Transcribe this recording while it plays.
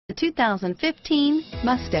The 2015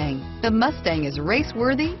 Mustang. The Mustang is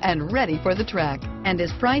race-worthy and ready for the track and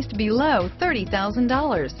is priced below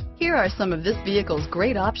 $30,000. Here are some of this vehicle's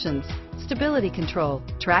great options: stability control,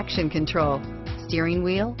 traction control, steering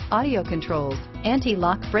wheel audio controls,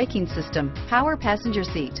 anti-lock braking system, power passenger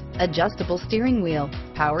seat, adjustable steering wheel,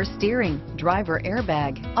 power steering, driver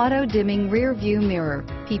airbag, auto-dimming rear view mirror,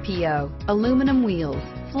 PPO, aluminum wheels,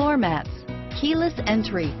 floor mats, keyless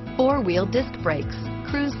entry, four-wheel disc brakes,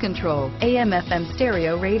 cruise control, AM/FM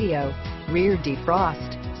stereo radio, rear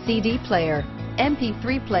defrost, CD player,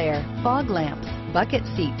 MP3 player, fog lamps, bucket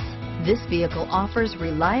seats. This vehicle offers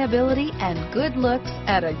reliability and good looks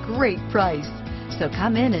at a great price. So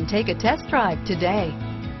come in and take a test drive today.